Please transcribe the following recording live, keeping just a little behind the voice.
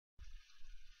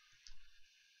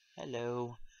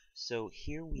Hello. So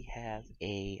here we have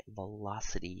a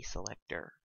velocity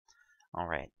selector. All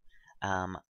right.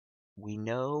 Um, we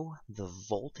know the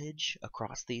voltage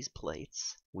across these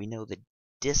plates. We know the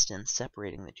distance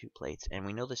separating the two plates, and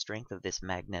we know the strength of this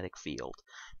magnetic field.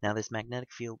 Now, this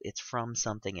magnetic field, it's from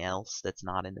something else that's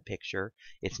not in the picture.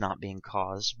 It's not being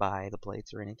caused by the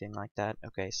plates or anything like that.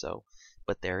 Okay, so,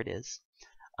 but there it is.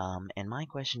 And my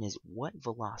question is, what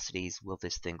velocities will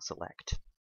this thing select?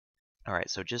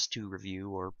 Alright, so just to review,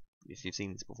 or if you've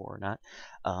seen this before or not,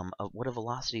 what a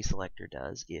velocity selector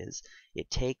does is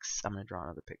it takes, I'm going to draw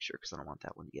another picture because I don't want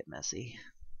that one to get messy.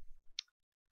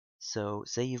 So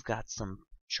say you've got some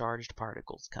charged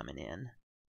particles coming in,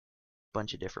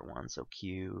 bunch of different ones, so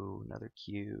Q, another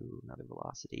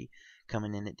velocity,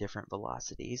 coming in at different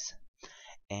velocities,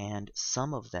 and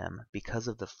some of them, because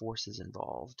of the forces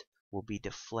involved, will be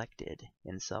deflected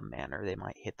in some manner. They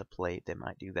might hit the plate, they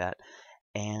might do that,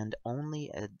 and only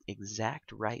an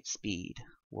exact right speed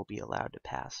will be allowed to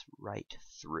pass right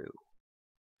through.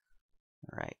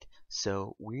 Alright,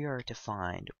 so we are to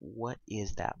find what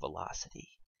is that velocity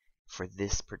for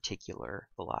this particular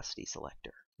velocity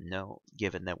selector. No,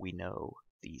 given that we know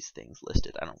these things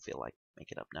listed, I don't feel like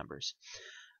making up numbers.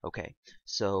 Okay,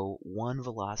 so one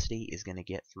velocity is going to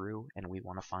get through, and we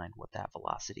want to find what that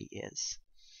velocity is.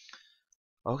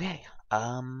 Okay,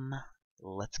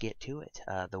 let's get to it.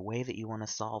 The way that you want to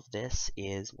solve this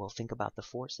is, well, think about the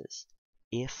forces.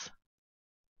 If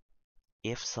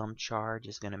some charge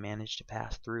is going to manage to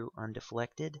pass through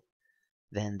undeflected,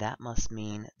 then that must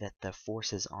mean that the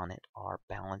forces on it are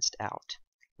balanced out.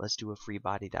 Let's do a free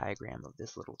body diagram of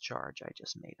this little charge I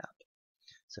just made up.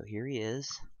 So here he is.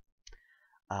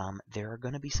 There are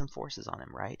going to be some forces on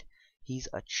him, right? He's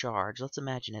a charge. Let's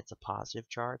imagine it's a positive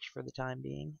charge for the time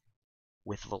being,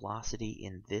 with velocity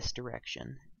in this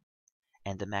direction,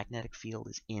 and the magnetic field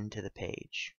is into the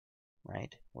page,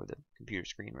 right? Or the computer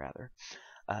screen, rather.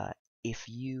 If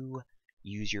you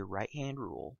use your right-hand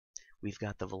rule, we've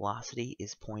got the velocity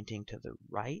is pointing to the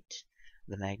right,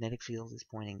 the magnetic field is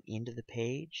pointing into the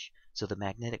page, so the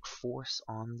magnetic force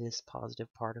on this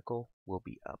positive particle will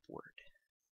be upward.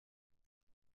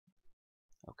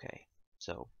 Okay,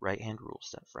 so right-hand rule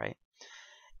stuff, right?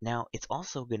 Now, it's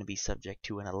also going to be subject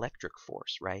to an electric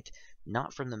force, right?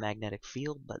 Not from the magnetic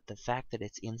field, but the fact that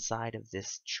it's inside of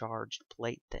this charged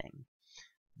plate thing.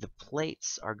 The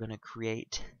plates are going to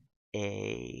create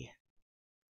a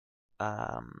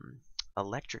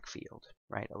electric field,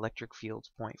 right? Electric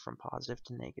fields point from positive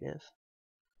to negative.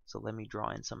 So let me draw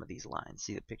in some of these lines.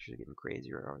 See, the pictures are getting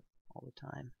crazier all the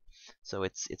time. So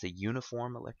it's a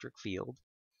uniform electric field,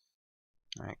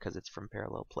 all right, because it's from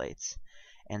parallel plates.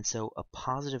 And so a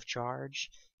positive charge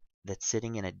that's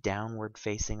sitting in a downward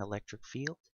facing electric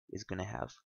field is going to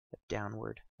have a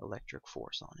downward electric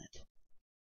force on it.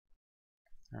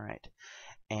 Alright,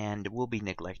 and we'll be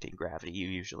neglecting gravity. You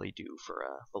usually do for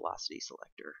a velocity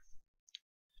selector.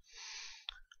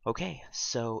 Okay,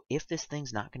 so if this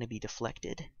thing's not going to be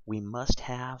deflected, we must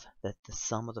have that the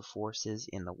sum of the forces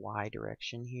in the y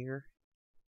direction here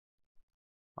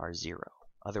are 0.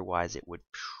 Otherwise it would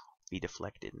be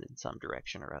deflected in some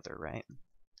direction or other, right?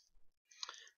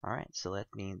 Alright, so that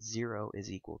means 0 is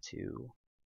equal to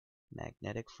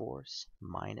magnetic force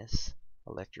minus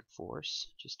electric force,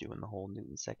 just doing the whole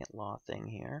Newton's second law thing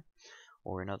here.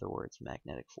 Or in other words,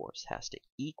 magnetic force has to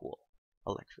equal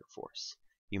electric force.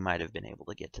 You might have been able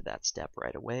to get to that step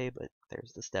right away, but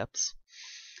there's the steps.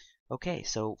 Okay,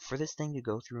 so for this thing to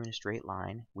go through in a straight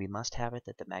line, we must have it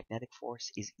that the magnetic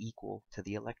force is equal to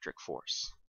the electric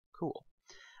force. Cool.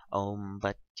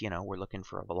 But you know, we're looking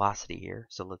for a velocity here,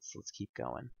 so let's keep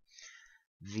going.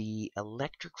 The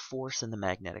electric force and the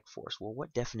magnetic force. Well,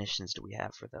 what definitions do we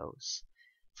have for those?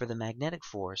 For the magnetic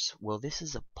force, well, this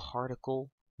is a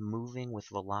particle moving with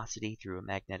velocity through a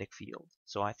magnetic field.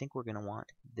 So I think we're going to want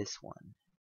this one.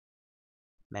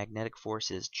 Magnetic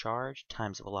force is charge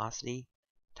times velocity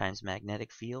times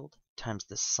magnetic field times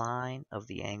the sine of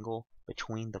the angle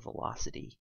between the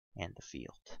velocity and the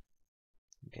field.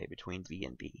 Okay, between V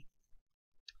and B.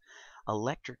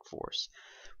 Electric force.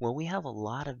 Well, we have a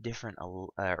lot of different,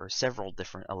 or several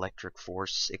different electric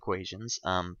force equations.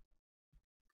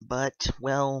 But,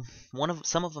 well,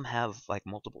 some of them have like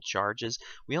multiple charges.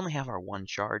 We only have our one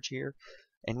charge here,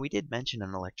 and we did mention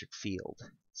an electric field.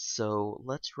 So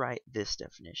let's write this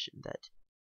definition, that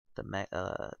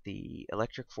the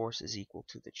electric force is equal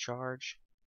to the charge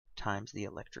times the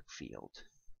electric field.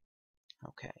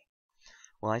 Okay.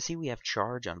 Well, I see we have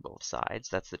charge on both sides.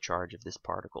 That's the charge of this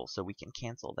particle, so we can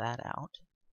cancel that out.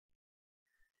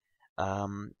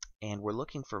 And we're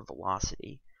looking for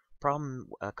velocity.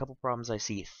 A couple problems I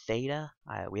see. Theta,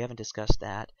 we haven't discussed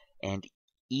that. And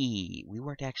E, we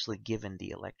weren't actually given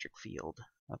the electric field.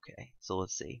 Okay, so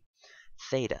let's see.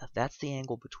 Theta, that's the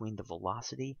angle between the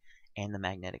velocity and the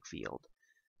magnetic field.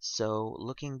 So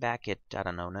looking back at, I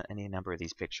don't know, any number of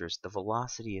these pictures, the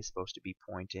velocity is supposed to be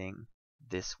pointing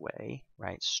this way,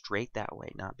 right? Straight that way,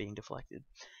 not being deflected.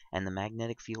 And the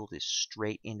magnetic field is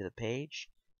straight into the page.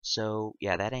 So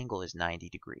yeah, that angle is 90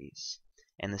 degrees.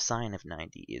 And the sine of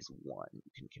 90 is 1.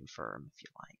 You can confirm if you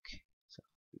like. So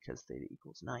because theta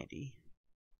equals 90,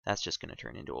 that's just going to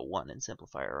turn into a 1 and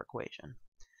simplify our equation.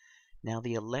 Now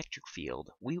the electric field,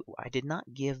 I did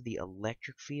not give the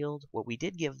electric field. What we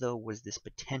did give, though, was this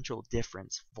potential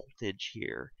difference voltage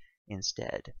here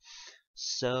instead.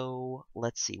 So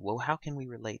let's see. Well, how can we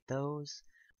relate those?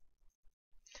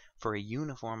 For a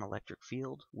uniform electric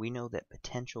field, we know that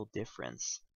potential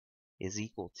difference is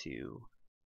equal to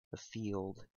the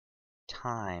field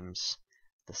times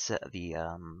the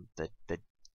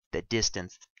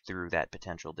distance through that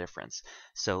potential difference.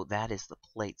 So that is the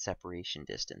plate separation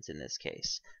distance in this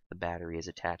case. The battery is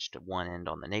attached to one end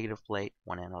on the negative plate,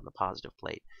 one end on the positive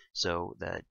plate. So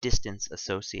the distance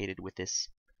associated with this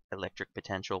electric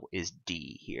potential is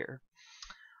D here.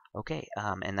 Okay,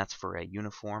 and that's for a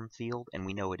uniform field, and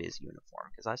we know it is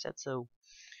uniform because I said so.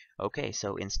 Okay,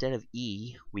 so instead of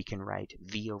E, we can write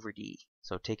V over D.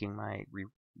 So taking my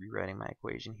rewriting my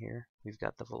equation here, we've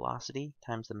got the velocity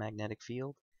times the magnetic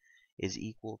field is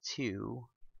equal to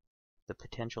the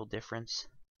potential difference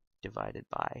divided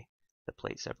by the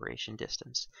plate separation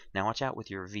distance. Now watch out with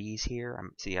your V's here.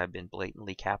 See, I've been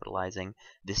blatantly capitalizing.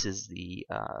 This is the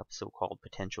so-called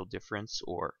potential difference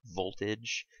or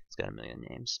voltage. It's got a million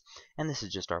names. And this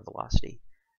is just our velocity.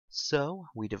 So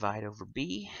we divide over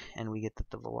B, and we get that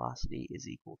the velocity is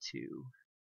equal to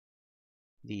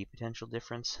the potential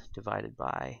difference divided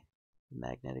by the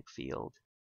magnetic field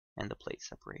and the plate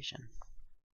separation.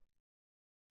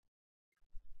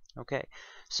 Okay,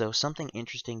 so something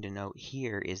interesting to note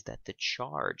here is that the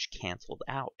charge canceled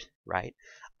out, right?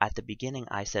 At the beginning,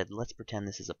 I said, let's pretend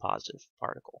this is a positive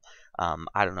particle.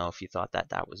 I don't know if you thought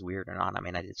that that was weird or not. I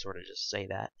mean, I did sort of just say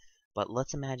that. But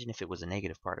let's imagine if it was a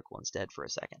negative particle instead for a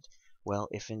second. Well,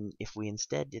 if we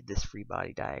instead did this free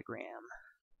body diagram,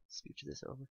 scooch this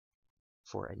over,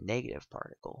 for a negative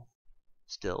particle,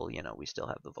 still, we still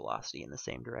have the velocity in the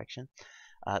same direction.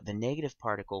 The negative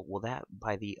particle, well, that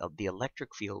by the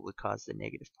electric field would cause the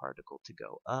negative particle to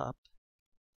go up.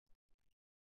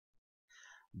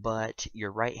 But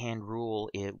your right-hand rule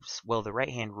is, well, the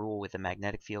right-hand rule with the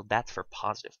magnetic field, that's for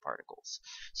positive particles.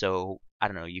 So, I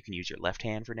don't know, you can use your left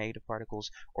hand for negative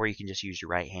particles, or you can just use your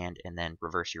right hand and then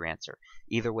reverse your answer.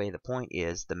 Either way, the point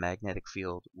is the magnetic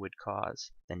field would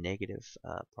cause the negative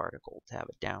particle to have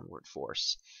a downward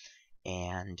force.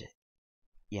 And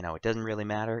it doesn't really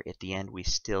matter. At the end, we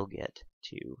still get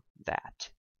to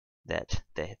that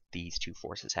these two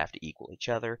forces have to equal each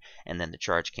other, and then the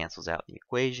charge cancels out the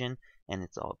equation, and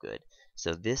it's all good.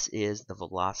 So this is the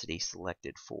velocity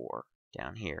selected for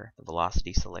down here, the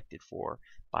velocity selected for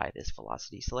by this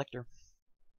velocity selector.